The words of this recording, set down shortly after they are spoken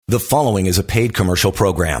The following is a paid commercial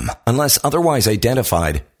program. Unless otherwise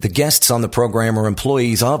identified, the guests on the program are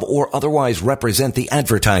employees of or otherwise represent the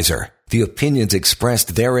advertiser. The opinions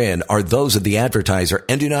expressed therein are those of the advertiser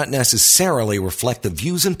and do not necessarily reflect the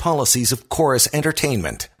views and policies of Chorus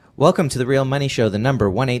Entertainment. Welcome to The Real Money Show, the number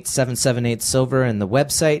 18778 Silver, and the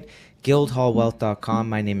website guildhallwealth.com.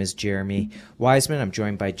 My name is Jeremy Wiseman. I'm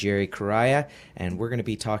joined by Jerry Correia, and we're going to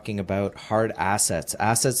be talking about hard assets,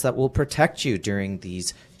 assets that will protect you during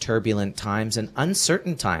these turbulent times and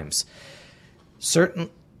uncertain times.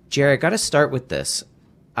 Jerry, I got to start with this.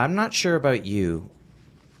 I'm not sure about you,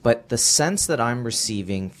 but the sense that I'm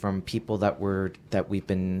receiving from people that we've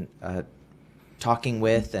been talking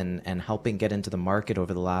with and helping get into the market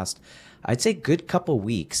over the last, I'd say, good couple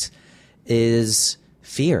weeks is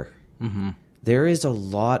fear. Mm-hmm. There is a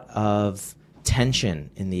lot of tension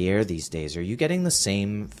in the air these days. Are you getting the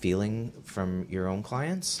same feeling from your own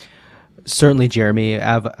clients? Certainly, Jeremy.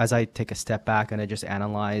 As I take a step back and I just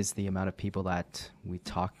analyze the amount of people that we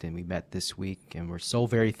talked and we met this week, and we're so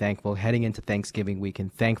very thankful heading into Thanksgiving week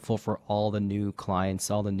and thankful for all the new clients,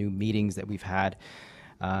 all the new meetings that we've had,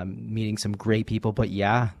 meeting some great people. But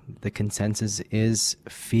yeah, the consensus is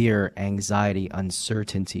fear, anxiety,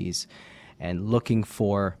 uncertainties, and looking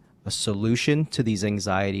for a solution to these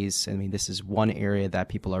anxieties. I mean, this is one area that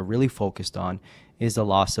people are really focused on, is the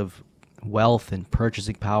loss of wealth and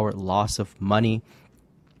purchasing power, loss of money,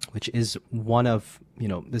 which is one of,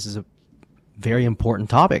 this is a very important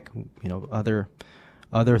topic.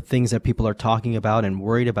 Other things that people are talking about and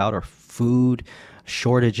worried about are food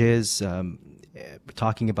shortages,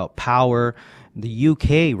 talking about power. The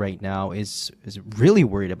UK right now is really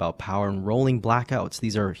worried about power and rolling blackouts.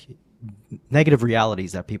 These are negative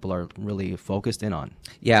realities that people are really focused in on.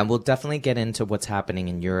 Yeah, we'll definitely get into what's happening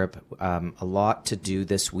in Europe. A lot to do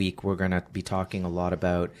this week. We're going to be talking a lot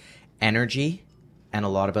about energy and a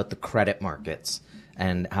lot about the credit markets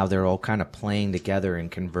and how they're all kind of playing together and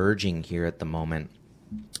converging here at the moment.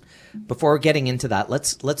 Before getting into that,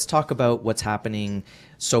 let's talk about what's happening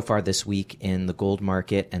so far this week in the gold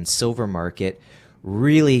market and silver market.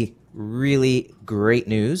 Really, really great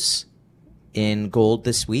news in gold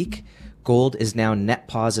this week. Gold is now net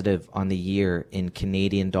positive on the year in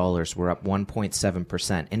Canadian dollars. We're up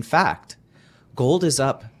 1.7%. In fact, gold is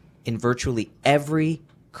up in virtually every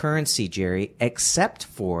currency, Jerry, except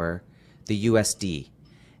for the USD.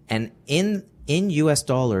 And in US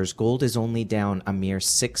dollars, gold is only down a mere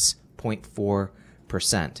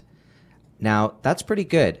 6.4%. Now, that's pretty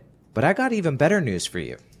good, but I got even better news for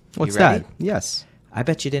you. What's that? Yes. I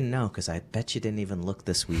bet you didn't know, because I bet you didn't even look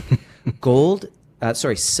this week.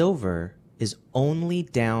 Silver is only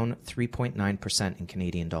down 3.9% in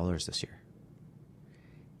Canadian dollars this year.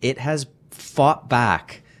 It has fought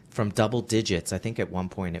back from double digits. I think at one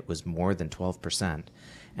point it was more than 12%,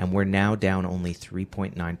 and we're now down only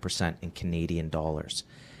 3.9% in Canadian dollars.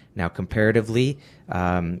 Now, comparatively,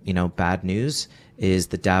 bad news is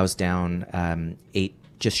the Dow's down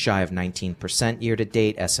just shy of 19% year to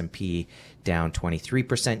date. S&P down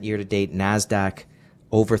 23% year to date. NASDAQ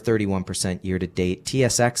over 31% year to date.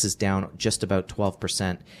 TSX is down just about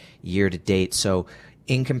 12% year to date. So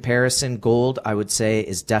in comparison, gold, I would say,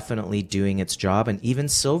 is definitely doing its job, and even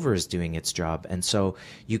silver is doing its job. And so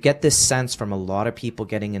you get this sense from a lot of people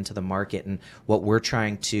getting into the market, and what we're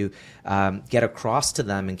trying to get across to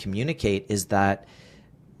them and communicate is that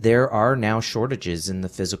there are now shortages in the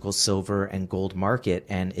physical silver and gold market,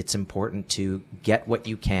 and it's important to get what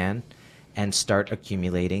you can and start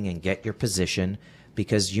accumulating and get your position,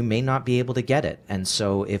 because you may not be able to get it. And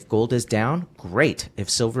so if gold is down, great. If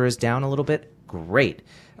silver is down a little bit, great.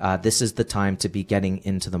 This is the time to be getting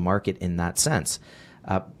into the market in that sense.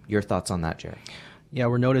 Your thoughts on that, Jerry? Yeah,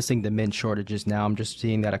 we're noticing the mint shortages now. I'm just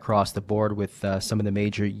seeing that across the board with some of the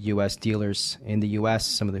major U.S. dealers in the U.S.,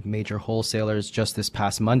 some of the major wholesalers. Just this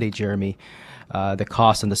past Monday, Jeremy, the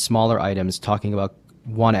cost on the smaller items, talking about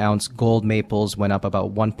 1 ounce gold maples went up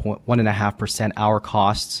about 1.5% our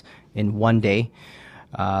costs in one day.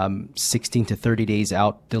 16 to 30 days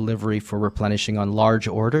out delivery for replenishing on large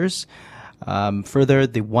orders. Further,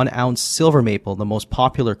 the 1 ounce silver maple, the most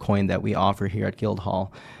popular coin that we offer here at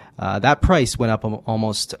Guildhall, that price went up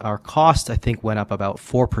almost, our cost, I think, went up about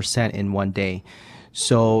 4% in one day.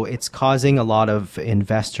 So it's causing a lot of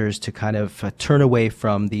investors to kind of turn away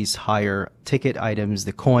from these higher ticket items,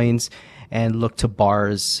 the coins, and look to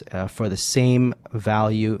bars for the same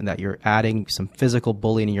value that you're adding some physical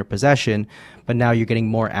bullion in your possession, but now you're getting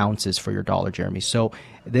more ounces for your dollar, Jeremy. So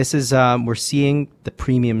this is, we're seeing the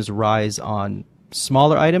premiums rise on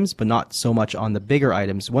smaller items, but not so much on the bigger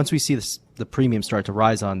items. Once we see the the premiums start to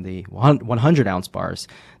rise on the 100 ounce bars,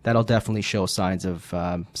 that'll definitely show signs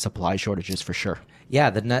of supply shortages for sure. Yeah,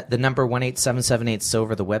 the number 18778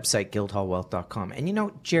 silver, the website guildhallwealth.com.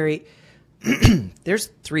 And Jerry, there's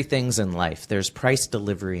three things in life. There's price,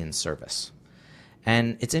 delivery, and service.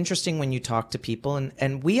 And it's interesting when you talk to people,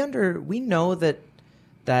 and we know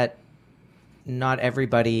that not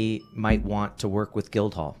everybody might want to work with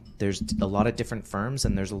Guildhall. There's a lot of different firms,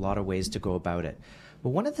 and there's a lot of ways to go about it. But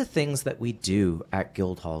one of the things that we do at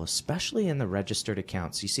Guildhall, especially in the registered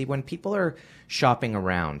accounts, you see, when people are shopping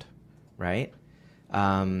around, right?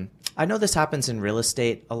 I know this happens in real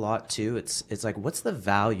estate a lot too. It's like, what's the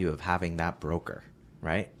value of having that broker,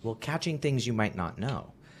 right? Well, catching things you might not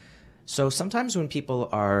know. So sometimes when people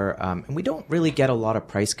are, and we don't really get a lot of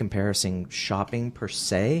price comparison shopping per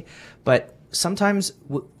se, but sometimes,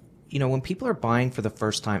 when people are buying for the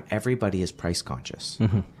first time, everybody is price conscious.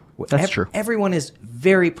 Mm-hmm. That's true. Everyone is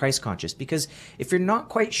very price conscious, because if you're not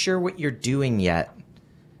quite sure what you're doing yet,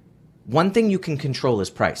 one thing you can control is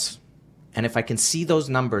price. And if I can see those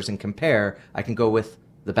numbers and compare, I can go with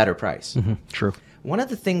the better price. Mm-hmm. True. One of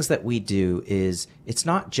the things that we do is, it's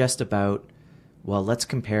not just about, well, let's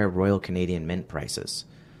compare Royal Canadian Mint prices.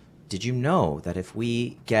 Did you know that if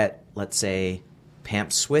we get, let's say,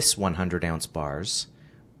 Pamp Swiss 100 ounce bars,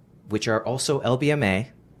 which are also LBMA,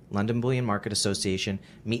 London Bullion Market Association,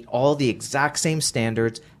 meet all the exact same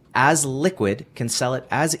standards as liquid, can sell it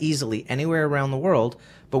as easily anywhere around the world,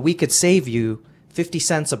 but we could save you 50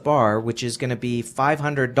 cents a bar, which is going to be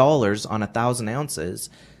 $500 on 1,000 ounces.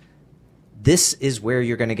 This is where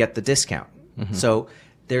you're going to get the discount. Mm-hmm. So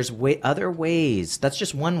there's other ways. That's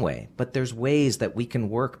just one way, but there's ways that we can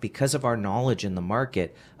work because of our knowledge in the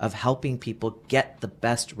market of helping people get the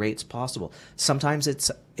best rates possible. Sometimes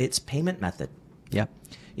it's payment method. Yeah.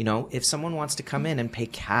 If someone wants to come in and pay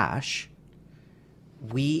cash,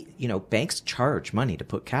 banks charge money to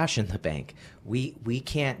put cash in the bank. We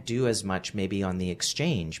can't do as much maybe on the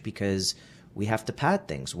exchange because we have to pad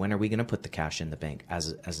things. When are we going to put the cash in the bank,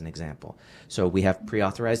 as an example? So we have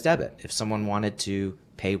pre-authorized debit. If someone wanted to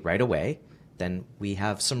pay right away, then we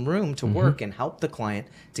have some room to work and help the client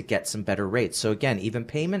to get some better rates. So again, even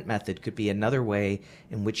payment method could be another way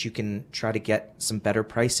in which you can try to get some better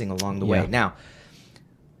pricing along the way. Now,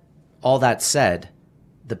 all that said,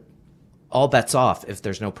 all bets off if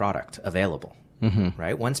there's no product available,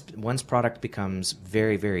 right? Once product becomes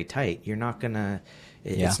very, very tight, you're not gonna.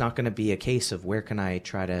 It's not going to be a case of where can I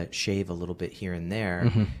try to shave a little bit here and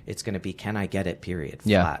there. It's going to be, can I get it? Period.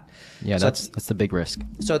 Flat. Yeah, so that's the big risk.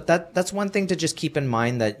 So that's one thing to just keep in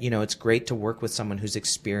mind, that it's great to work with someone who's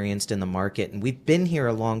experienced in the market, and we've been here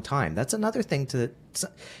a long time. That's another thing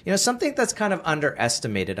something that's kind of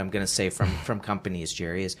underestimated, I'm going to say, from companies,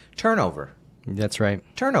 Jerry, is turnover. That's right.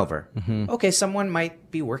 Turnover. Okay, someone might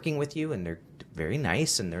be working with you and they're very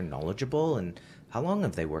nice and they're knowledgeable, and how long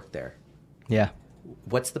have they worked there? Yeah.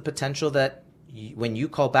 What's the potential that when you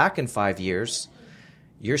call back in 5 years,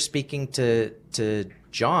 you're speaking to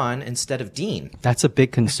John instead of Dean? That's a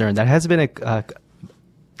big concern. That has been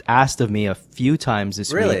asked of me a few times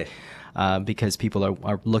this week. Because people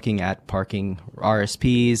are looking at parking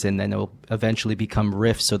RSPs, and then it'll eventually become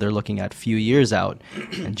RIFs, so they're looking at a few years out.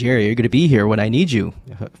 And Jerry, you're going to be here when I need you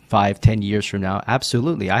 5-10 years from now.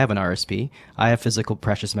 Absolutely. I have an RSP. I have physical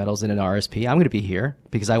precious metals in an RSP. I'm going to be here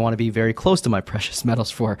because I want to be very close to my precious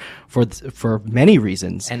metals for many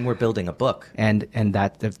reasons. And we're building a book. And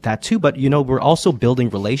that too. But, we're also building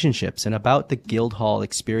relationships. And about the Guildhall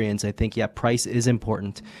experience, I think, price is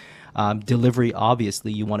important. Delivery,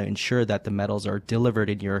 obviously, you want to ensure that the metals are delivered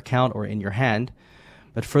in your account or in your hand.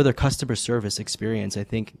 But further customer service experience, I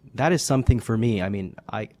think that is something for me. I mean,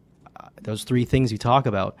 those three things you talk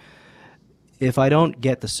about, if I don't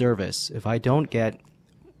get the service, if I don't get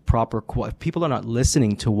if people are not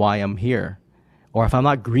listening to why I'm here, or if I'm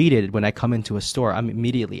not greeted when I come into a store, I'm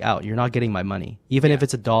immediately out. You're not getting my money. Even if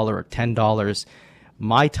it's $1 or $10,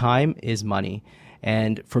 my time is money.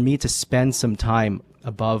 And for me to spend some time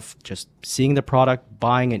above just seeing the product,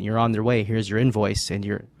 buying it, you're on their way, here's your invoice,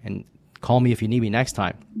 and call me if you need me next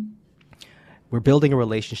time. We're building a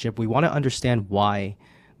relationship. We want to understand why,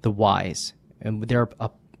 the whys. And there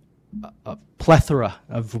are a plethora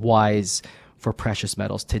of whys for precious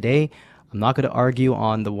metals. Today, I'm not going to argue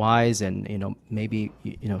on the whys, and maybe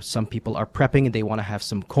some people are prepping and they want to have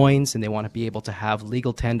some coins and they want to be able to have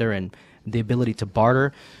legal tender and the ability to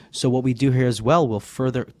barter. So what we do here as well, we'll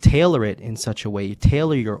further tailor it in such a way. You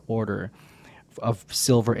tailor your order of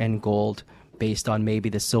silver and gold based on maybe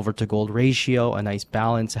the silver to gold ratio, a nice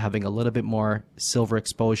balance, having a little bit more silver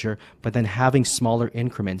exposure, but then having smaller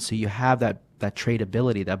increments. So you have that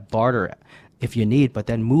tradability, that barter if you need, but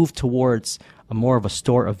then move towards a more of a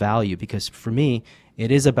store of value, because for me,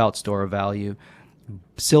 it is about store of value.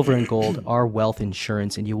 Silver and gold are wealth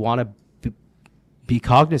insurance, and you want to be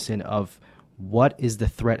cognizant of what is the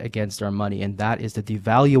threat against our money, and that is the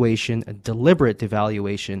devaluation, a deliberate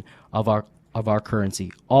devaluation of our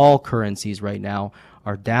currency. All currencies right now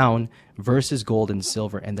are down versus gold and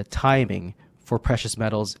silver, and the timing for precious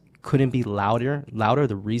metals couldn't be louder,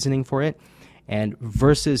 the reasoning for it. And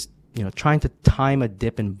versus, trying to time a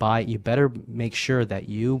dip and buy, you better make sure that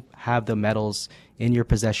you have the metals in your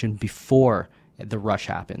possession before the rush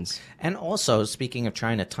happens. And also, speaking of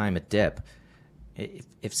trying to time a dip,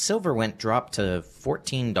 if silver dropped to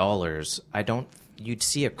 $14, you'd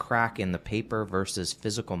see a crack in the paper versus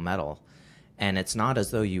physical metal. And it's not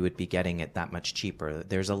as though you would be getting it that much cheaper.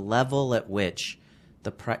 There's a level at which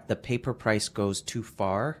the paper price goes too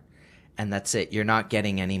far, and that's it. You're not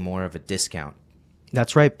getting any more of a discount.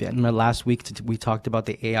 That's right. In the last week, we talked about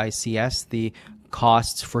the AICS, the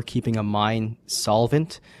costs for keeping a mine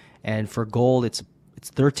solvent. And for gold, it's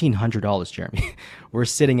 $1,300, Jeremy. We're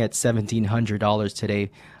sitting at $1,700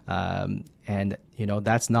 today, and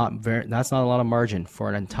that's not a lot of margin for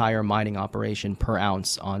an entire mining operation per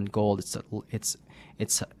ounce on gold.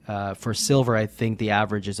 It's for silver, I think the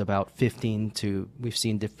average is about 15 to, we've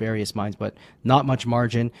seen various mines, but not much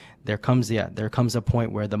margin. There comes a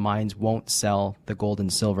point where the mines won't sell the gold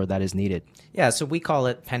and silver that is needed. Yeah, so we call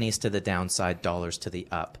it pennies to the downside, dollars to the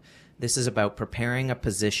up. This is about preparing a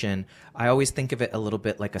position. I always think of it a little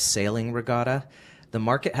bit like a sailing regatta. The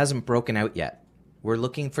market hasn't broken out yet. We're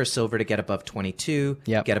looking for silver to get above 22,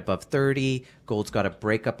 get above 30. Gold's got to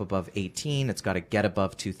break up above 18. It's got to get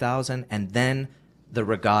above 2,000. And then the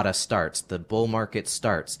regatta starts. The bull market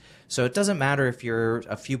starts. So it doesn't matter if you're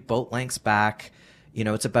a few boat lengths back.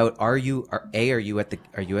 It's about are you at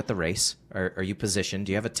the race? Are you positioned?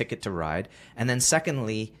 Do you have a ticket to ride? And then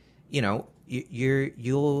secondly, you'll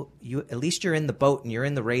at least you're in the boat and you're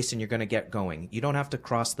in the race and you're going to get going. You don't have to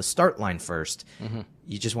cross the start line first. Mm-hmm.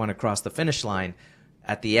 You just want to cross the finish line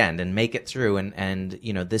at the end and make it through. And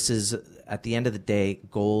this is, at the end of the day,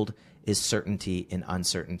 gold is certainty in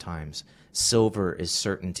uncertain times. Silver is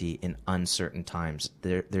certainty in uncertain times.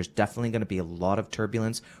 There's definitely going to be a lot of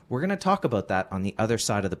turbulence. We're going to talk about that on the other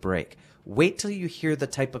side of the break. Wait till you hear the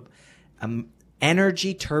type of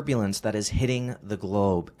energy turbulence that is hitting the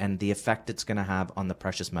globe and the effect it's going to have on the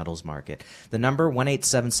precious metals market. The number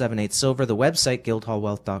 18778-SILVER, the website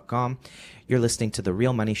guildhallwealth.com. You're listening to The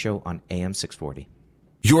Real Money Show on AM 640.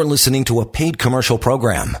 You're listening to a paid commercial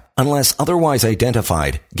program. Unless otherwise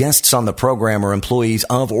identified, guests on the program are employees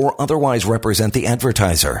of or otherwise represent the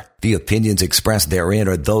advertiser. The opinions expressed therein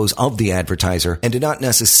are those of the advertiser and do not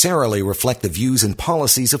necessarily reflect the views and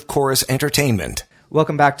policies of Chorus Entertainment.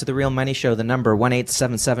 Welcome back to The Real Money Show, the number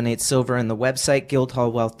 18778-SILVER and the website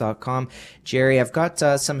guildhallwealth.com. Jerry, I've got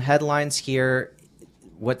some headlines here.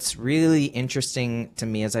 What's really interesting to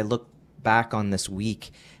me as I look back on this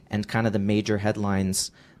week and kind of the major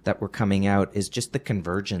headlines that were coming out is just the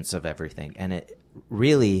convergence of everything. And it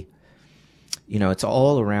really, it's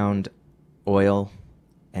all around oil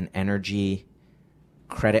and energy,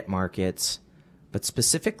 credit markets, but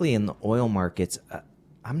specifically in the oil markets,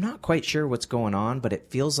 I'm not quite sure what's going on, but it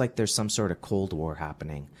feels like there's some sort of Cold War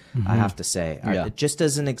happening. Mm-hmm. I have to say, just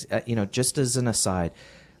as an aside,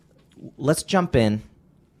 let's jump in.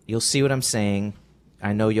 You'll see what I'm saying.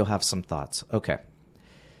 I know you'll have some thoughts. Okay.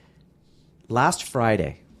 Last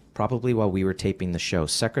Friday, probably while we were taping the show,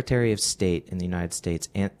 Secretary of State in the United States,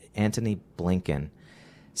 Antony Blinken,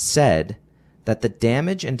 said that the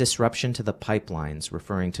damage and disruption to the pipelines,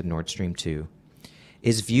 referring to Nord Stream 2,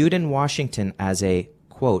 is viewed in Washington as a,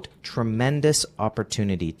 quote, tremendous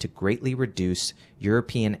opportunity to greatly reduce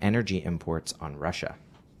European energy imports on Russia.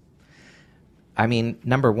 I mean,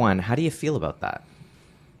 number one, how do you feel about that?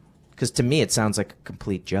 Because to me, it sounds like a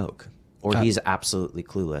complete joke. Or he's absolutely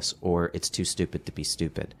clueless, or it's too stupid to be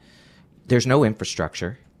stupid. There's no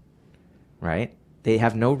infrastructure, right? They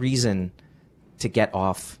have no reason to get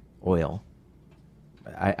off oil.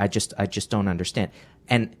 I just don't understand.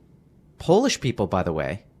 And Polish people, by the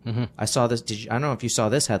way, mm-hmm. I saw this. I don't know if you saw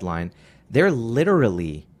this headline. They're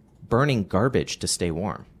literally burning garbage to stay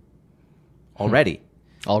warm already.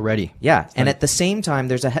 Already, yeah. And at the same time,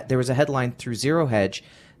 there was a headline through Zero Hedge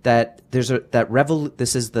that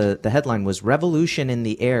the headline was "Revolution in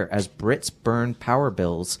the Air as Brits Burn Power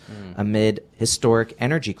Bills Amid Historic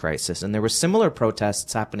Energy Crisis." And there were similar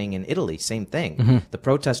protests happening in Italy. Same thing. Mm-hmm. The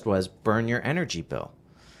protest was burn your energy bill,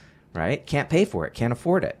 right? Can't pay for it, can't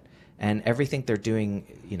afford it. And everything they're doing,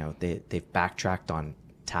 they've backtracked on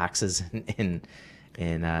taxes in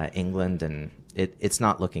England, and it's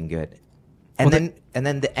not looking good. And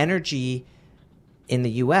then the energy in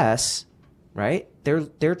the U.S., right?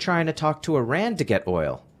 They're trying to talk to Iran to get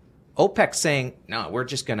oil. OPEC's saying, no, we're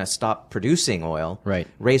just going to stop producing oil, right?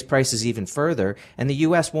 Raise prices even further, and the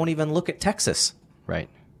U.S. won't even look at Texas, right?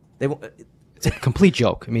 It's a complete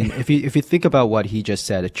joke. I mean, if you think about what he just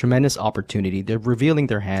said, a tremendous opportunity. They're revealing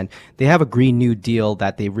their hand. They have a Green New Deal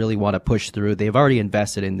that they really want to push through. They've already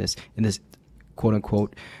invested in this quote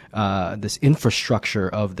unquote this infrastructure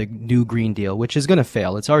of the new Green Deal, which is going to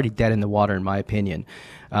fail. It's already dead in the water, in my opinion.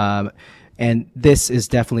 And this is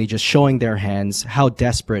definitely just showing their hands. How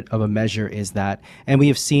desperate of a measure is that? And we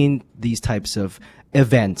have seen these types of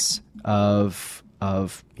events of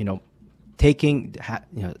taking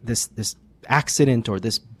this accident or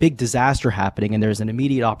this big disaster happening, and there's an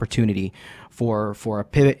immediate opportunity for a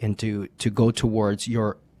pivot and to go towards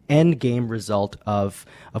your end game result of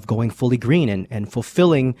going fully green and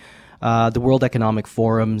fulfilling the World Economic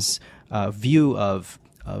Forum's view of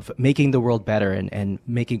making the world better and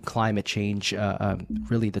making climate change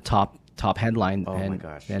really the top headline. Oh my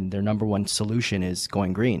gosh. And their number one solution is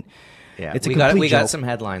going green. Yeah, it's we got some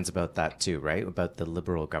headlines about that too, right? About the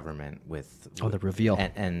Liberal government with the reveal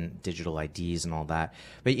and digital IDs and all that.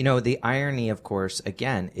 But the irony, of course,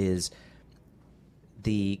 again, is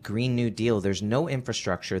the Green New Deal. There's no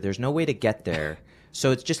infrastructure. There's no way to get there.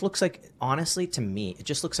 So it just looks like, honestly, to me, it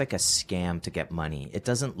just looks like a scam to get money. It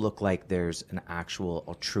doesn't look like there's an actual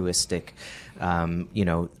altruistic, thought it's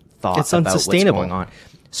about what's unsustainable. going on.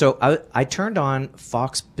 So I turned on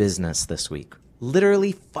Fox Business this week.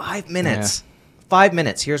 Literally 5 minutes. Yeah. 5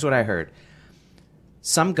 minutes. Here's what I heard.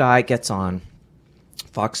 Some guy gets on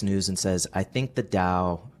Fox News and says, I think the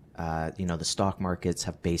Dow, the stock markets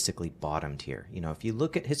have basically bottomed here. If you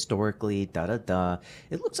look at historically, it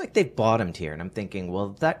looks like they've bottomed here. And I'm thinking, well,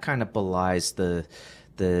 that kind of belies the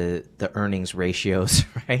earnings ratios,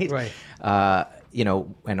 right? Right.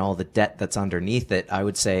 And all the debt that's underneath it, I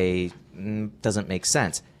would say doesn't make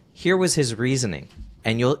sense. Here was his reasoning.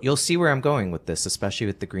 And you'll see where I'm going with this, especially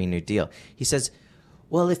with the Green New Deal. He says,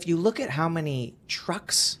 well, if you look at how many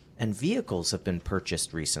trucks and vehicles have been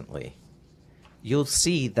purchased recently, you'll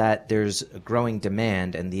see that there's a growing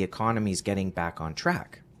demand and the economy's getting back on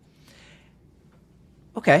track.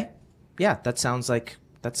 Okay. Yeah,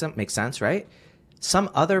 that makes sense, right? Some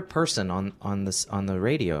other person on the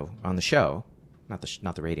radio, on the show, not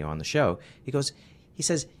the radio, on the show, he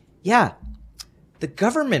says, yeah, the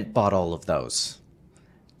government bought all of those.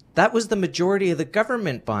 That was the majority of the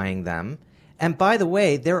government buying them. And by the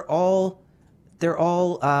way, they're all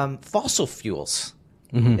fossil fuels.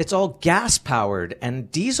 Mm-hmm. It's all gas powered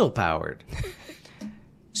and diesel powered.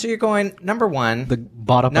 So you're going, number one,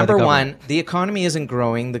 the economy isn't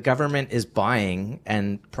growing. The government is buying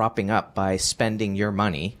and propping up by spending your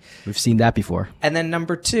money. We've seen that before. And then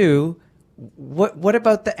number two, what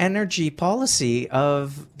about the energy policy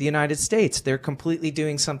of the United States? They're completely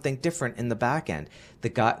doing something different in the back end.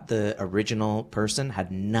 The original person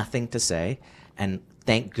had nothing to say, and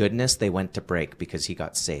thank goodness they went to break because he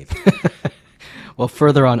got saved. Well,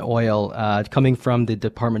 further on oil, coming from the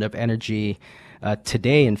Department of Energy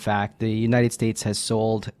today, in fact, the United States has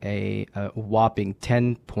sold a whopping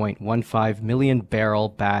 10.15 million barrel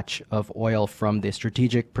batch of oil from the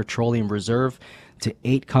Strategic Petroleum Reserve to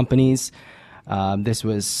 8 companies. This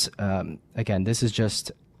is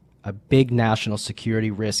just a big national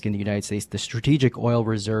security risk in the United States. The Strategic Oil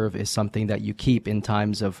Reserve is something that you keep in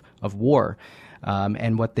times of war.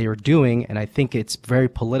 And what they are doing, and I think it's very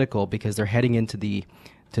political because they're heading into the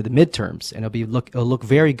midterms, and it'll look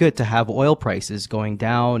very good to have oil prices going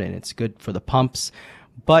down, and it's good for the pumps.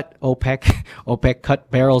 But OPEC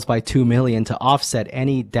cut barrels by 2 million to offset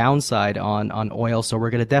any downside on oil. So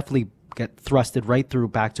we're going to definitely get thrusted right through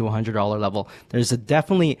back to $100 level. There's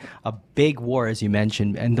definitely a big war, as you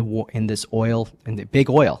mentioned, in the big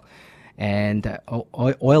oil, and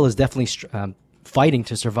oil is definitely fighting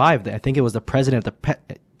to survive. I think it was the president of the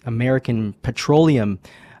American Petroleum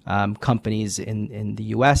companies in the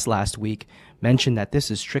U.S. last week mentioned that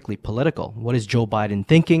this is strictly political. What is Joe Biden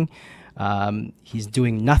thinking? He's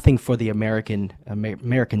doing nothing for the American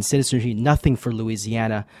citizenry, nothing for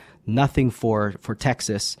Louisiana, nothing for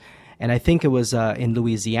Texas. And I think it was in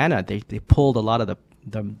Louisiana they pulled a lot of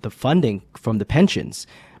the funding from the pensions,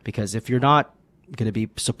 because if you're not going to be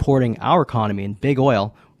supporting our economy in big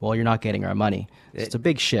oil, well, you're not getting our money. It's a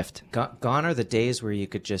big shift. Gone are the days where you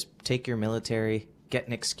could just take your military, get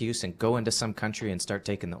an excuse, and go into some country and start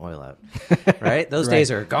taking the oil out. Right? Those Right. days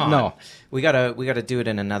are gone. No. We gotta do it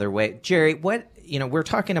in another way. Jerry, we're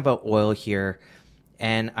talking about oil here,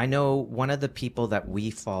 And I know one of the people that we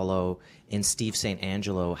follow in Steve St.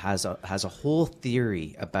 Angelo has a whole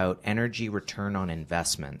theory about energy return on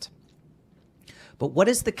investment. But what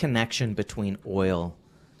is the connection between oil?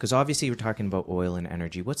 Because obviously you're talking about oil and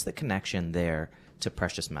energy. What's the connection there to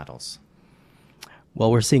precious metals? Well,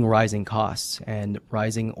 we're seeing rising costs, and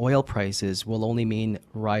rising oil prices will only mean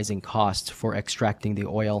rising costs for extracting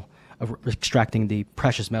the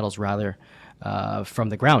precious metals rather from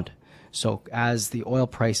the ground. So as the oil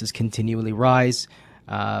prices continually rise,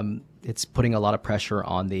 it's putting a lot of pressure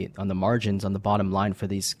on the margins, on the bottom line for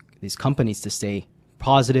these companies to stay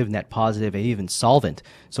positive, net positive, and even solvent.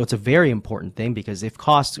 So it's a very important thing, because if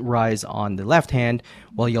costs rise on the left hand,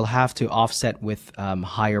 well, you'll have to offset with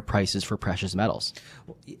higher prices for precious metals.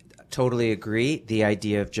 Totally agree. The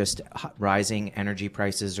idea of just rising energy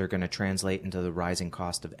prices are going to translate into the rising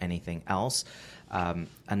cost of anything else.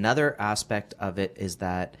 Another aspect of it is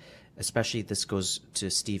that, especially this goes to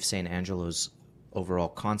Steve St. Angelo's overall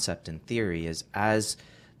concept and theory, is as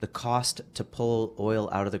the cost to pull oil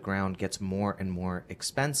out of the ground gets more and more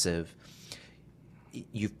expensive,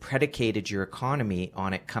 you've predicated your economy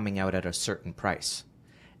on it coming out at a certain price.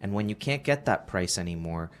 And when you can't get that price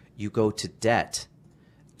anymore, you go to debt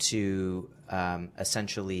to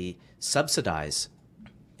essentially subsidize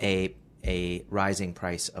a rising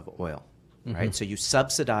price of oil, right? So you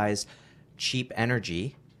subsidize cheap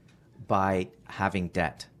energy by having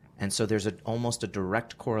debt. And so there's almost a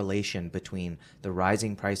direct correlation between the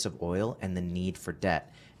rising price of oil and the need for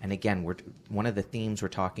debt. And again, one of the themes we're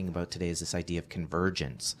talking about today is this idea of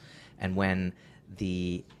convergence. And when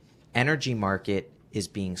the energy market is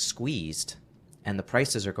being squeezed and the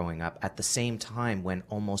prices are going up at the same time when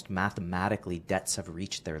almost mathematically debts have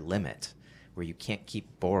reached their limit, where you can't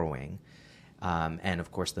keep borrowing, and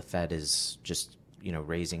of course the Fed is just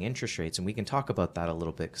raising interest rates, and we can talk about that a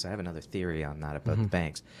little bit because I have another theory on that about the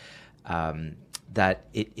banks, that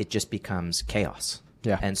it just becomes chaos.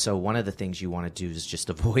 Yeah. And so one of the things you want to do is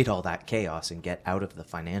just avoid all that chaos and get out of the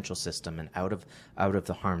financial system and out of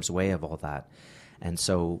the harm's way of all that. And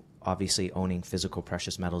so obviously owning physical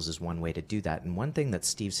precious metals is one way to do that. And one thing that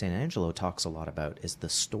Steve St. Angelo talks a lot about is the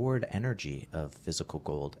stored energy of physical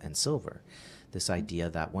gold and silver. This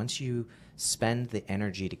idea that once you spend the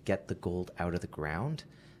energy to get the gold out of the ground,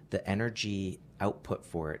 the energy output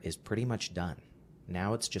for it is pretty much done.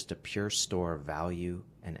 Now it's just a pure store of value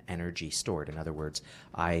and energy stored. In other words,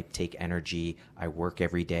 I take energy, I work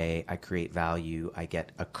every day, I create value, I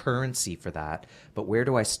get a currency for that. But where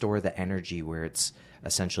do I store the energy where it's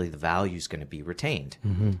essentially the value is going to be retained?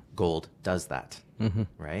 Gold does that,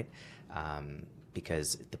 right?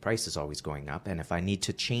 Because the price is always going up. And if I need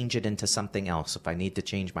to change it into something else, if I need to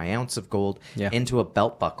change my ounce of gold into a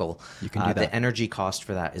belt buckle, you can do that. The energy cost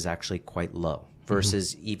for that is actually quite low.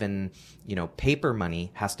 Versus even, paper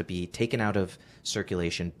money has to be taken out of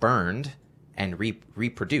circulation, burned, and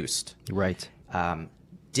reproduced. Right.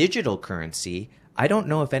 Digital currency, I don't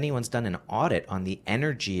know if anyone's done an audit on the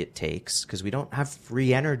energy it takes, because we don't have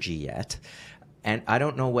free energy yet. And I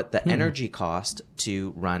don't know what the energy cost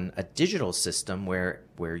to run a digital system where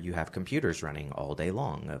you have computers running all day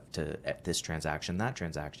long to this transaction, that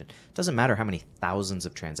transaction. It doesn't matter how many thousands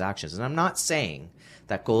of transactions. And I'm not saying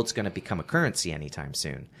that gold's going to become a currency anytime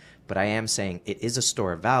soon, but I am saying it is a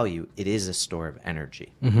store of value. It is a store of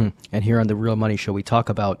energy. And here on the Real Money Show, we talk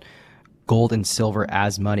about gold and silver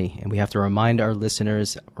as money. And we have to remind our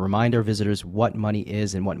listeners, remind our visitors what money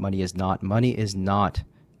is and what money is not. Money is not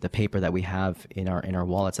the paper that we have in our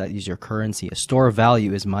wallets. That is your currency. A store of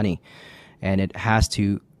value is money, and it has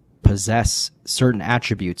to possess certain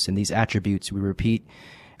attributes. And these attributes, we repeat,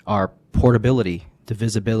 are portability,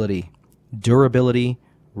 divisibility, durability,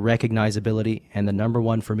 recognizability, and the number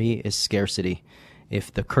one for me is scarcity.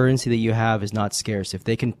 If the currency that you have is not scarce, if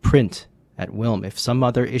they can print at will, if some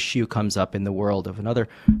other issue comes up in the world, if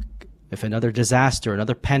another disaster,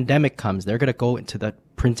 another pandemic comes, they're going to go into the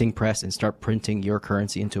printing press and start printing your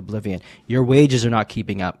currency into oblivion. Your wages are not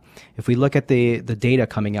keeping up. If we look at the data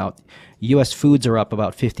coming out, U.S. foods are up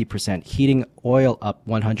about 50%, heating oil up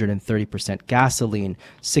 130%, gasoline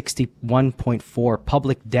 61.4%,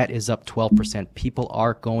 public debt is up 12%. People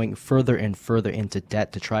are going further and further into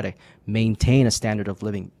debt to try to maintain a standard of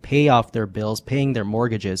living, pay off their bills, paying their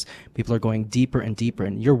mortgages. People are going deeper and deeper,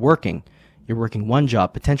 and you're working one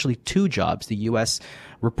job, potentially two jobs. The U.S.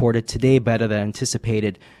 reported today better than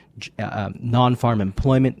anticipated non-farm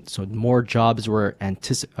employment, so more jobs were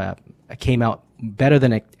came out better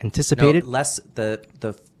than anticipated. No,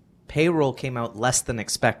 the payroll came out less than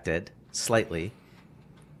expected, slightly,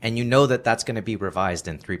 and that's going to be revised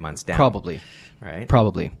in 3 months down. Probably, right?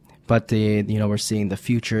 Probably. But we're seeing the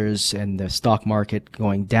futures and the stock market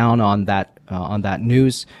going down on that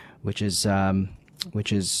news, which is a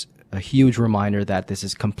huge reminder that this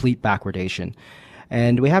is complete backwardation.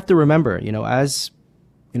 And we have to remember, as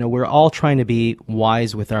we're all trying to be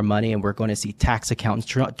wise with our money, and we're going to see tax accountants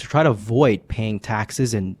to try to avoid paying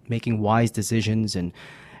taxes and making wise decisions and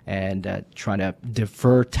trying to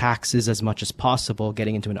defer taxes as much as possible,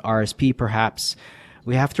 getting into an RSP perhaps.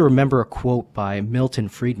 We have to remember a quote by Milton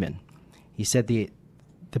Friedman. He said the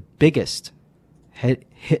biggest,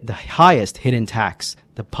 the highest hidden tax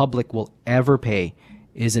the public will ever pay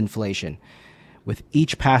is inflation. With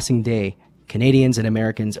each passing day, Canadians and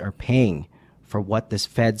Americans are paying for what this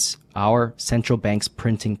Fed's, our central bank's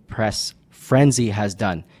printing press frenzy has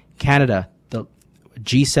done. Canada, the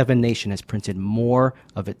G7 nation, has printed more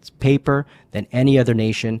of its paper than any other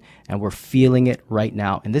nation, and we're feeling it right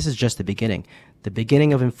now. And this is just the beginning. The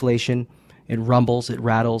beginning of inflation. It rumbles, it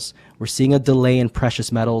rattles. We're seeing a delay in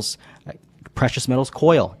precious metals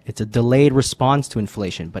coil. It's a delayed response to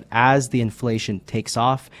inflation. But as the inflation takes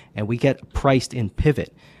off and we get priced in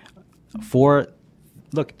pivot the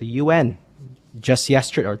UN just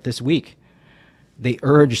yesterday or this week, they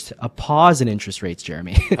urged a pause in interest rates,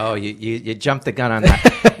 Jeremy. Oh, you jumped the gun on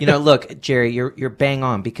that. Look, Jerry, you're bang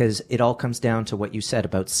on, because it all comes down to what you said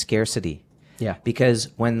about scarcity. Yeah. Because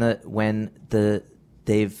when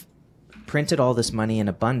they've printed all this money in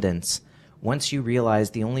abundance, once you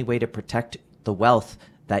realize the only way to protect the wealth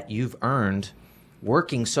that you've earned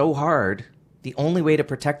working so hard, the only way to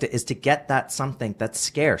protect it is to get that something that's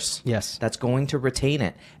scarce. Yes. That's going to retain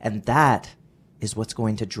it. And that is what's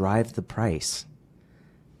going to drive the price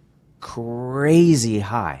crazy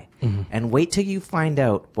high. Mm-hmm. And wait till you find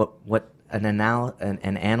out what an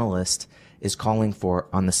analyst is calling for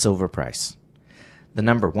on the silver price. The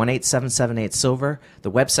number 18778-SILVER,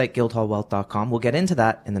 the website guildhallwealth.com. We'll get into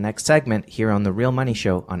that in the next segment here on The Real Money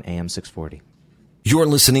Show on AM 640. You're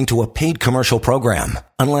listening to a paid commercial program.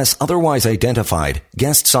 Unless otherwise identified,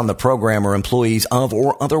 guests on the program are employees of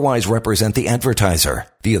or otherwise represent the advertiser.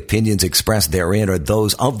 The opinions expressed therein are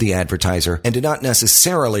those of the advertiser and do not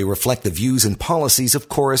necessarily reflect the views and policies of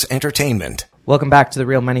Chorus Entertainment. Welcome back to The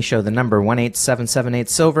Real Money Show. The number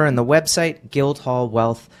 18778-SILVER and the website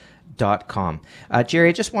guildhallwealth.com. Jerry,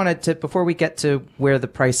 I just wanted to, before we get to where the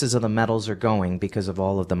prices of the metals are going because of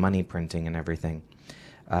all of the money printing and everything,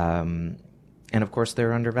 and of course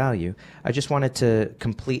they're undervalued, I just wanted to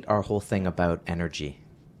complete our whole thing about energy,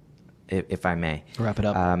 if I may. Wrap it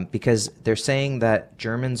up. Because they're saying that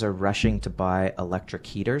Germans are rushing to buy electric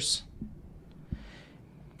heaters.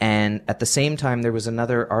 And at the same time, there was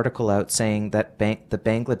another article out saying that the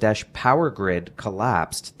Bangladesh power grid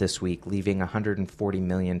collapsed this week, leaving 140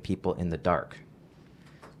 million people in the dark.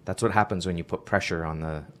 That's what happens when you put pressure on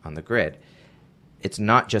the grid. It's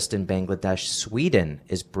not just in Bangladesh. Sweden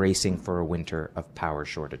is bracing for a winter of power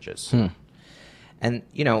shortages. And,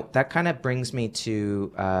 that kind of brings me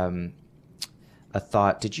to a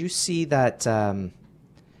thought. Did you see that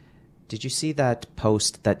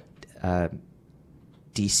post that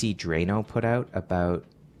DC Drano put out about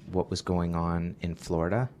what was going on in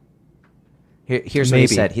Florida? Here's what he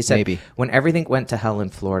said. He said, when everything went to hell in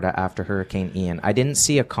Florida after Hurricane Ian, I didn't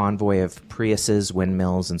see a convoy of Priuses,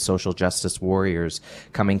 windmills, and social justice warriors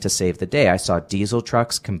coming to save the day. I saw diesel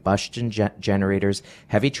trucks, combustion generators,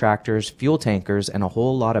 heavy tractors, fuel tankers, and a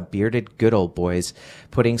whole lot of bearded good old boys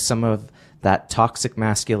putting some of that toxic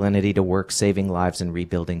masculinity to work, saving lives and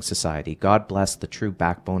rebuilding society. God bless the true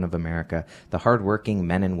backbone of America, the hardworking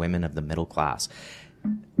men and women of the middle class.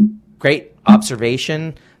 Great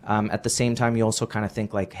observation. At the same time, you also kind of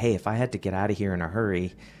think like, hey, if I had to get out of here in a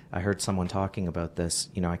hurry, I heard someone talking about this,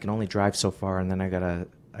 I can only drive so far, and then I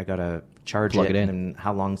gotta charge it in, and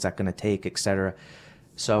how long is that going to take, etc.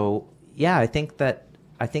 So yeah, I think that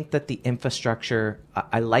the infrastructure,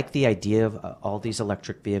 I like the idea of all these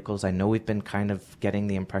electric vehicles. I know we've been kind of getting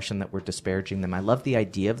the impression that we're disparaging them. I love the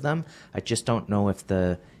idea of them. I just don't know if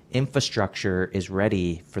the infrastructure is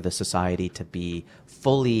ready for the society to be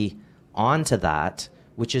fully onto that,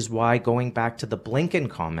 which is why, going back to the Blinken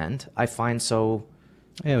comment, I find so...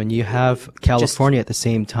 Yeah, when you have California at the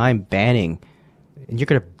same time banning, and you're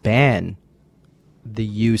going to ban the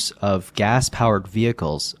use of gas-powered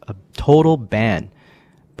vehicles, a total ban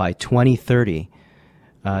by 2030,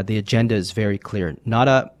 the agenda is very clear.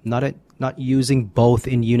 Not using both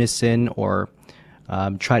in unison, or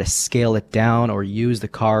try to scale it down, or use the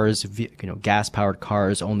cars, gas-powered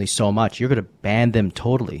cars only so much. You're going to ban them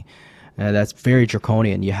totally. That's very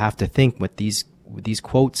draconian. You have to think with these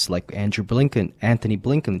quotes like Anthony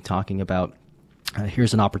Blinken talking about,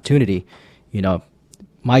 here's an opportunity,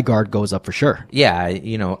 my guard goes up for sure. Yeah,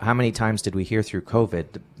 how many times did we hear through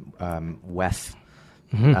COVID, WEF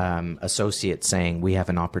associates saying we have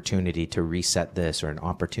an opportunity to reset this or an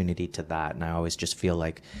opportunity to that, and I always just feel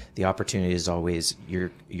like the opportunity is always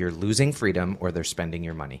you're losing freedom or they're spending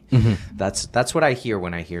your money. That's what I hear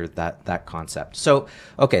when I hear that concept. So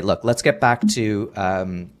okay, look, let's get back to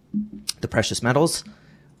the precious metals.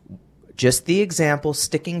 Just the example,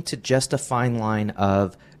 sticking to just a fine line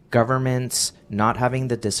of governments not having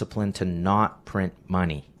the discipline to not print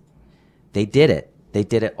money. They did it. They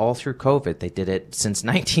did it all through COVID. They did it since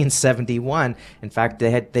 1971. In fact,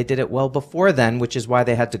 they did it well before then, which is why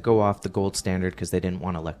they had to go off the gold standard, because they didn't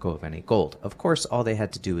want to let go of any gold. Of course, all they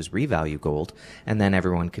had to do was revalue gold, and then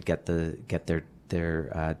everyone could get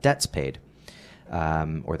their debts paid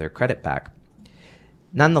or their credit back.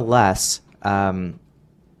 Nonetheless,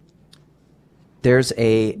 there's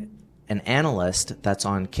an analyst that's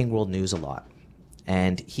on King World News a lot,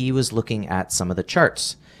 and he was looking at some of the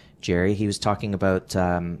charts. Jerry, he was talking about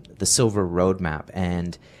the silver roadmap,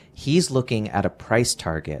 and he's looking at a price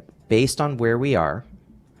target based on where we are,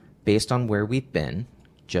 based on where we've been,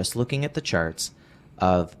 just looking at the charts,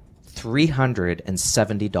 of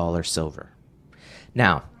 $370 silver.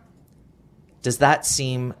 Now, does that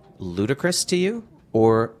seem ludicrous to you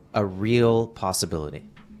or a real possibility?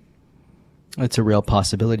 It's a real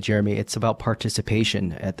possibility, Jeremy. It's about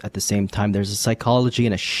participation. At the same time, there's a psychology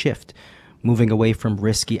and a shift moving away from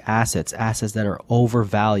risky assets that are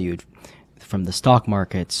overvalued, from the stock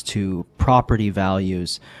markets to property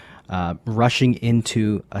values, rushing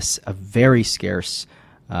into a very scarce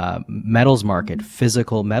metals market,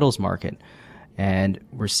 physical metals market. And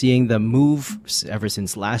we're seeing the move ever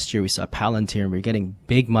since last year. We saw Palantir, and we're getting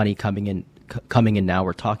big money coming in now.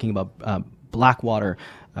 We're talking about Blackwater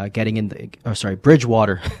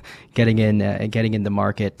Bridgewater getting in the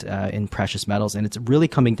market in precious metals, and it's really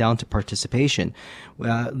coming down to participation.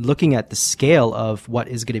 Looking at the scale of what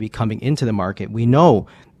is going to be coming into the market, we know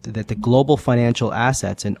that the global financial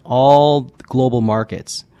assets in all global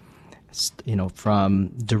markets,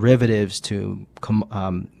 from derivatives to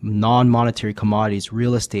non-monetary commodities,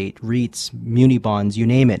 real estate, REITs, muni bonds, you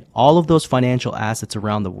name it, all of those financial assets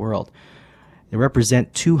around the world, they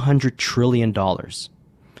represent $200 trillion.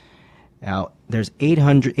 Now, there's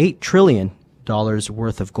 $8 trillion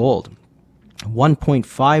worth of gold,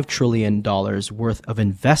 $1.5 trillion worth of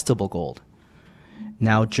investable gold.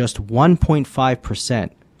 Now, just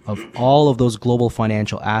 1.5% of all of those global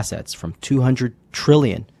financial assets from 200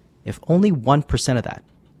 trillion, if only 1% of that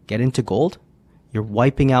get into gold, you're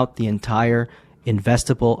wiping out the entire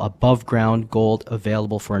investable above ground gold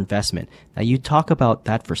available for investment. Now, you talk about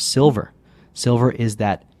that for silver. Silver is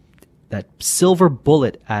that silver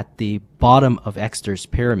bullet at the bottom of Exter's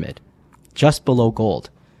pyramid, just below gold.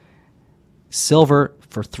 Silver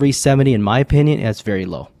for 370, in my opinion, that's very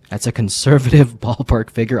low. That's a conservative ballpark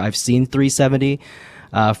figure. I've seen 370.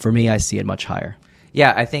 For me, I see it much higher.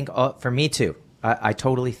 Yeah, I think for me too. I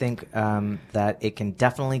totally think that it can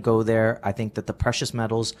definitely go there. I think that the precious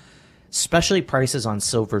metals, especially prices on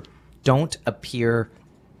silver, don't appear,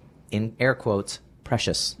 in air quotes,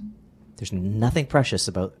 precious. There's nothing precious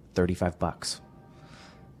about $35.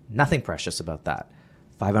 Nothing precious about that.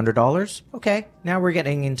 $500? Okay, now we're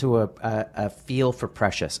getting into a feel for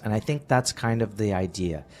precious. And I think that's kind of the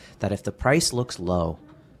idea, that if the price looks low,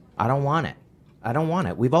 I don't want it. I don't want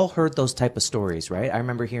it. We've all heard those type of stories, right? I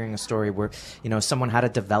remember hearing a story where, someone had a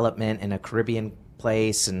development in a Caribbean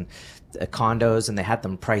place and condos, and they had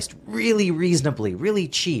them priced really reasonably, really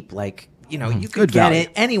cheap. Like, you could Good get value.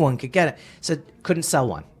 it. Anyone could get it. So couldn't sell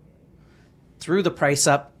one. Threw the price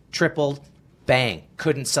up, tripled, bang,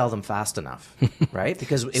 couldn't sell them fast enough, right?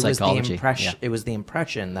 Because it was the impression. Yeah. It was the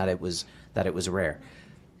impression that it was rare.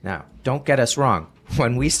 Now, don't get us wrong.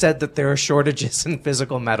 When we said that there are shortages in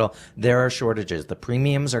physical metal, there are shortages. The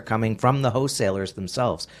premiums are coming from the wholesalers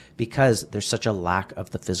themselves because there's such a lack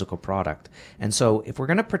of the physical product. And so, if we're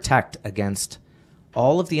going to protect against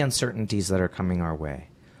all of the uncertainties that are coming our way,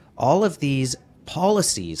 all of these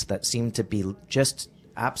policies that seem to be just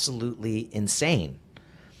absolutely insane,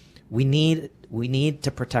 we need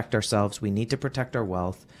to protect ourselves. We need to protect our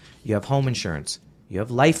wealth. You have home insurance. You have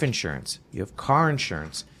life insurance. You have car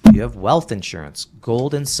insurance. You have wealth insurance.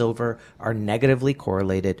 Gold and silver are negatively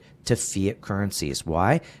correlated to fiat currencies.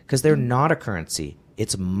 Why? Because they're not a currency.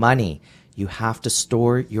 It's money. You have to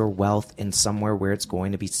store your wealth in somewhere where it's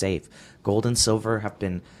going to be safe. Gold and silver have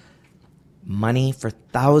been money for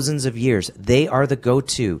thousands of years. They are the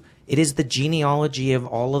go-to. It is the genealogy of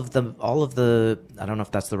all of the, I don't know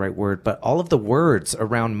if that's the right word, but all of the words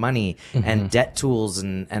around money and debt tools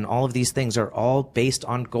and all of these things are all based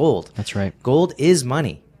on gold. That's right. Gold is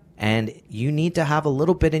money, and you need to have a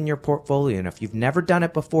little bit in your portfolio. And if you've never done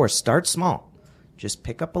it before, start small. Just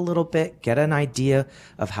pick up a little bit, get an idea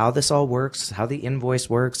of how this all works, how the invoice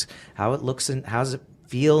works, how it looks and how does it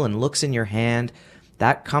feel and looks in your hand.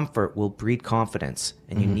 That comfort will breed confidence,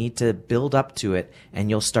 and you need to build up to it, and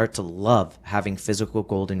you'll start to love having physical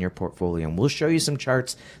gold in your portfolio. And we'll show you some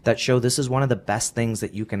charts that show this is one of the best things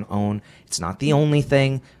that you can own. It's not the only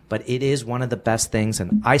thing, but it is one of the best things.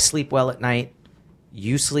 And I sleep well at night.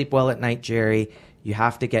 You sleep well at night, Jerry. You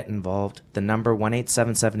have to get involved. The number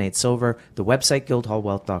 18778-SILVER, the website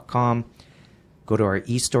guildhallwealth.com. Go to our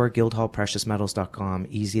e-store, guildhallpreciousmetals.com.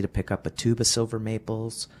 Easy to pick up a tube of silver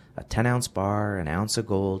maples, a 10-ounce bar, an ounce of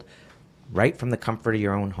gold, right from the comfort of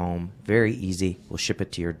your own home. Very easy. We'll ship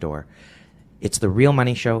it to your door. It's The Real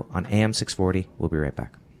Money Show on AM 640. We'll be right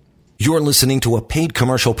back. You're listening to a paid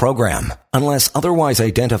commercial program. Unless otherwise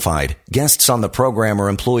identified, guests on the program are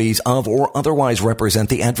employees of or otherwise represent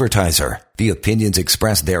the advertiser. The opinions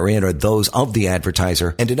expressed therein are those of the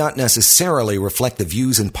advertiser and do not necessarily reflect the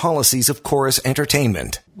views and policies of Chorus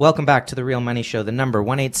Entertainment. Welcome back to The Real Money Show. The number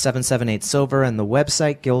 18778-SILVER and the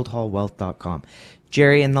website guildhallwealth.com.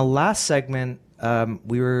 Jerry, in the last segment,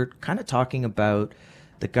 we were kind of talking about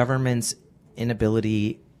the government's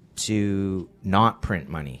inability to not print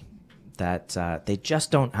money. That they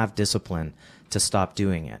just don't have discipline to stop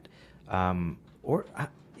doing it.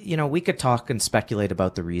 We could talk and speculate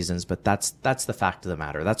about the reasons, but that's the fact of the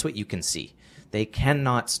matter. That's what you can see. They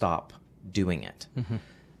cannot stop doing it. Mm-hmm.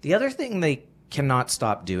 The other thing they cannot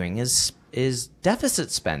stop doing is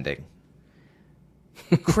deficit spending.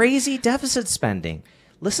 Crazy deficit spending.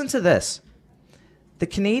 Listen to this. The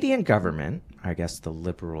Canadian government, I guess the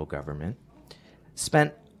Liberal government,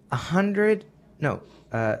 spent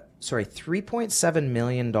 $3.7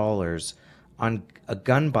 million on a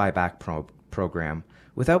gun buyback program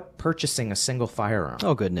without purchasing a single firearm.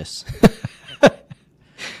 Oh, goodness.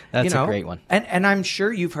 That's a great one. And I'm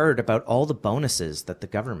sure you've heard about all the bonuses that the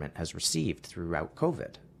government has received throughout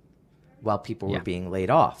COVID while people were being laid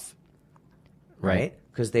off, right?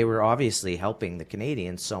 Because they were obviously helping the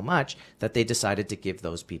Canadians so much that they decided to give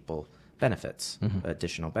those people benefits,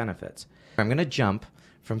 additional benefits. I'm going to jump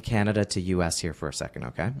from Canada to U.S. here for a second,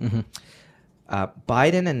 okay?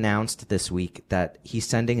 Biden announced this week that he's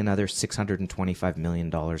sending another $625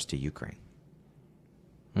 million to Ukraine.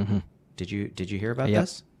 Did you hear about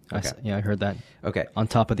this? Okay. I heard that. Okay. On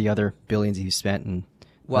top of the other billions he spent, and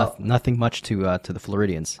nothing much to the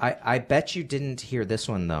Floridians. I bet you didn't hear this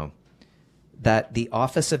one, though, that the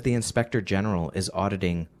Office of the Inspector General is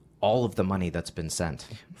auditing all of the money that's been sent.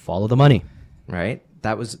 Follow the money. Right?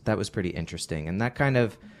 That was pretty interesting. And that kind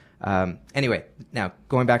of anyway, now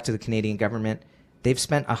going back to the Canadian government, they've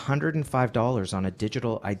spent $105 on a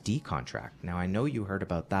digital ID contract. Now I know you heard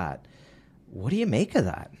about that. What do you make of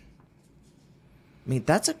that? I mean,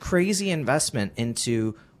 that's a crazy investment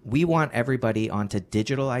into, we want everybody onto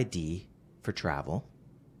digital ID for travel,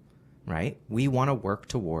 right? We want to work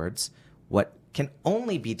towards what can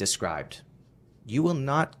only be described. You will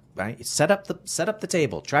not set up the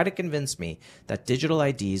table. Try to convince me that digital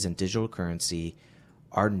IDs and digital currency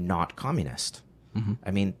are not communist.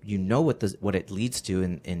 I mean, you know what it leads to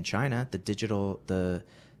in China, the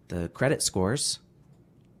credit scores.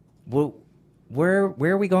 Well, where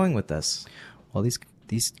are we going with this? Well,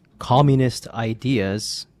 these communist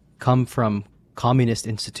ideas come from communist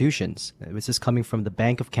institutions. This is coming from the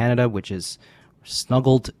Bank of Canada, which is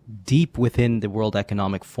snuggled deep within the World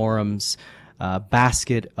Economic Forum's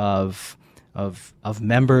basket of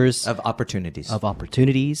members, of opportunities.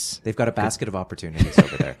 They've got a basket of opportunities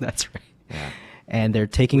over there. That's right. Yeah. And they're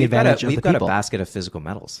taking advantage of the people. We've got a basket of physical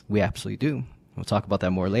metals. We absolutely do. We'll talk about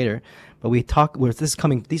that more later. But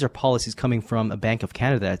these are policies coming from a Bank of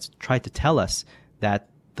Canada that's tried to tell us that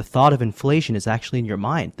the thought of inflation is actually in your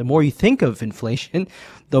mind. The more you think of inflation,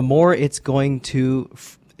 the more it's going to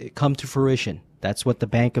come to fruition. That's what the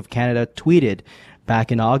Bank of Canada tweeted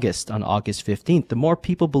back in August, on August 15th. The more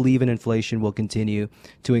people believe in inflation will continue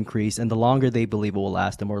to increase, and the longer they believe it will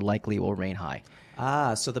last, the more likely it will remain high.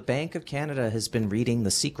 So the Bank of Canada has been reading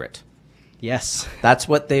The Secret. Yes. That's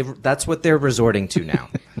what they're resorting to now.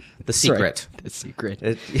 The Secret. Right. The Secret.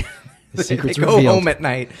 The Secret's they go revealed. Home at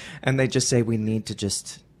night and they just say, we need to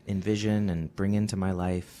just envision and bring into my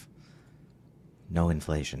life no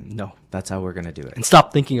inflation. No. That's how we're going to do it. And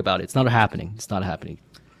stop thinking about it. It's not happening. It's not happening.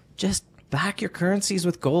 Just back your currencies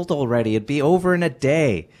with gold already. It'd be over in a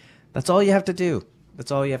day. That's all you have to do.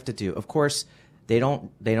 Of course, They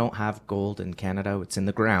don't have gold in Canada. It's in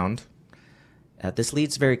the ground. This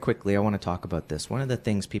leads very quickly. I want to talk about this. One of the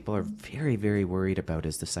things people are very, very worried about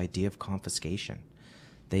is this idea of confiscation.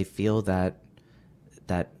 They feel that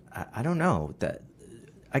I don't know. That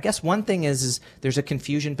I guess one thing is there's a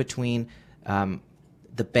confusion between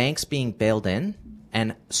the banks being bailed in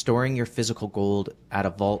and storing your physical gold at a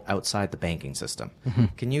vault outside the banking system. Mm-hmm.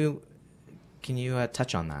 Can you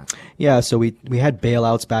touch on that? Yeah, so we had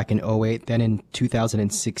bailouts back in 2008. Then in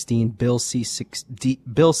 2016, Bill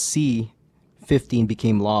C-15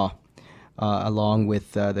 became law, along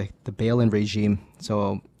with the bail-in regime.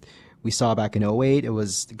 So we saw back in 2008, it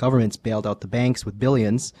was the governments bailed out the banks with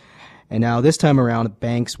billions. And now this time around,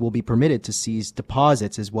 banks will be permitted to seize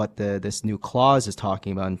deposits, is what this new clause is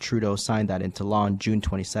talking about. And Trudeau signed that into law on June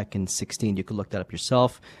 22nd, 16. You could look that up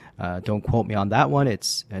yourself. Don't quote me on that one.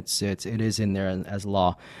 It is in there as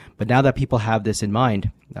law. But now that people have this in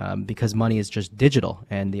mind, because money is just digital,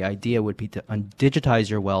 and the idea would be to digitize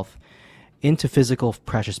your wealth into physical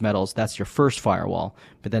precious metals. That's your first firewall.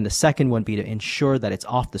 But then the second one would be to ensure that it's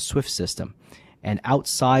off the SWIFT system and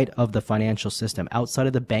outside of the financial system, outside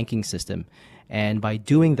of the banking system. And by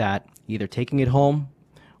doing that, either taking it home,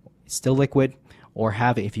 it's still liquid, or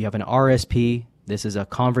if you have an RSP, this is a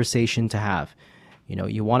conversation to have.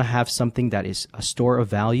 You want to have something that is a store of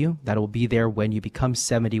value that will be there when you become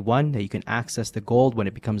 71, that you can access the gold when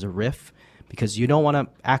it becomes a RIF, because you don't want to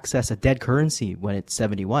access a dead currency when it's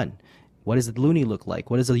 71. What does the loonie look like?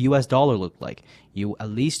 What does the US dollar look like? You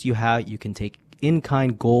can take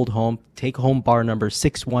in-kind gold home, take home bar number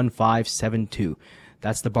 61572.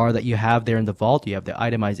 That's the bar that you have there in the vault. You have the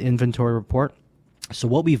itemized inventory report. So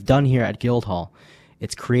what we've done here at Guildhall,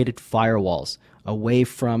 it's created firewalls away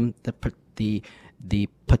from the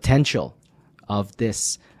potential of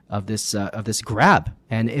this grab.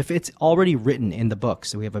 And if it's already written in the book,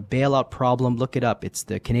 so we have a bailout problem, look it up. It's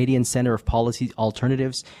the Canadian Centre of Policy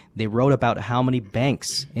Alternatives. They wrote about how many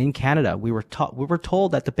banks in Canada. We were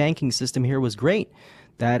told that the banking system here was great,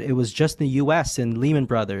 that it was just the U.S. and Lehman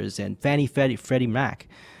Brothers and Freddie Mac.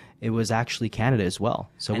 It was actually Canada as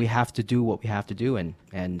well. So we have to do what we have to do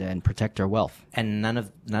and protect our wealth. And none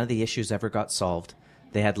of the issues ever got solved.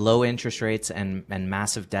 They had low interest rates and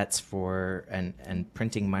massive debts and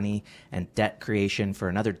printing money and debt creation for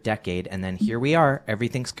another decade. And then here we are,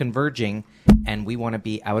 everything's converging, and we want to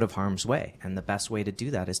be out of harm's way. And the best way to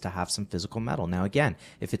do that is to have some physical metal. Now, again,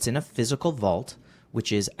 if it's in a physical vault,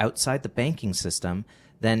 which is outside the banking system,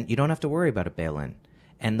 then you don't have to worry about a bail-in.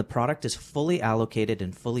 And the product is fully allocated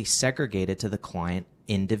and fully segregated to the client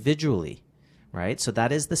individually, right? So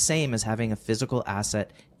that is the same as having a physical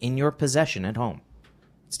asset in your possession at home.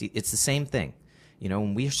 It's the same thing.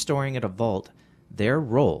 When we're storing at a vault, their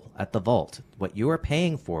role at the vault, what you are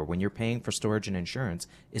paying for when you're paying for storage and insurance,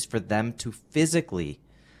 is for them to physically,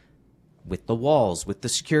 with the walls, with the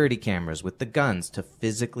security cameras, with the guns, to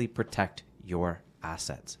physically protect your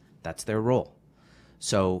assets. That's their role.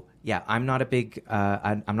 So, yeah, I'm not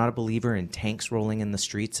a believer in tanks rolling in the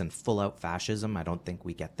streets and full-out fascism. I don't think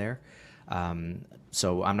we get there.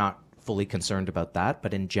 So I'm not fully concerned about that,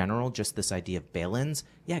 but in general, just this idea of bail-ins,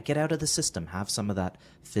 get out of the system, have some of that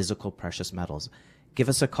physical precious metals. Give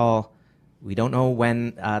us a call. We don't know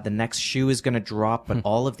when the next shoe is going to drop, but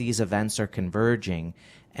all of these events are converging,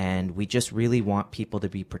 and we just really want people to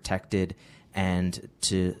be protected and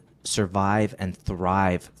to survive and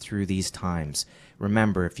thrive through these times.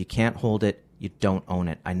 Remember, if you can't hold it, you don't own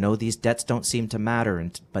it. I know these debts don't seem to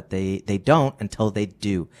matter, but they don't until they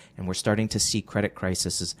do. And we're starting to see credit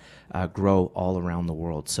crises grow all around the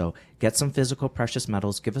world. So get some physical precious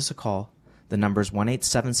metals. Give us a call. The number is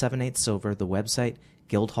 1-877-8-SILVER. The website,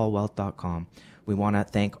 guildhallwealth.com. We want to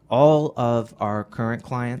thank all of our current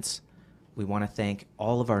clients. We want to thank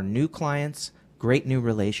all of our new clients. Great new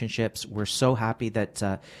relationships. We're so happy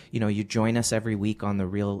that you join us every week on the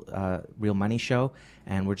Real Money Show,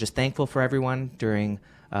 and we're just thankful for everyone during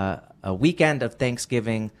a weekend of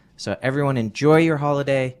Thanksgiving. So everyone, enjoy your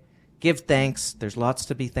holiday. Give thanks. There's lots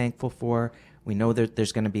to be thankful for. We know that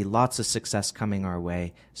there's going to be lots of success coming our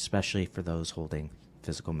way, especially for those holding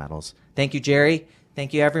physical metals. Thank you, Jerry.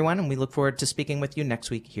 Thank you, everyone, and we look forward to speaking with you next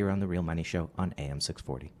week here on The Real Money Show on AM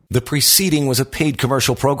 640. The preceding was a paid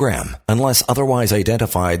commercial program. Unless otherwise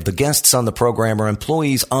identified, the guests on the program are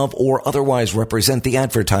employees of or otherwise represent the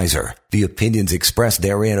advertiser. The opinions expressed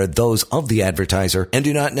therein are those of the advertiser and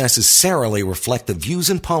do not necessarily reflect the views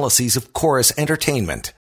and policies of Chorus Entertainment.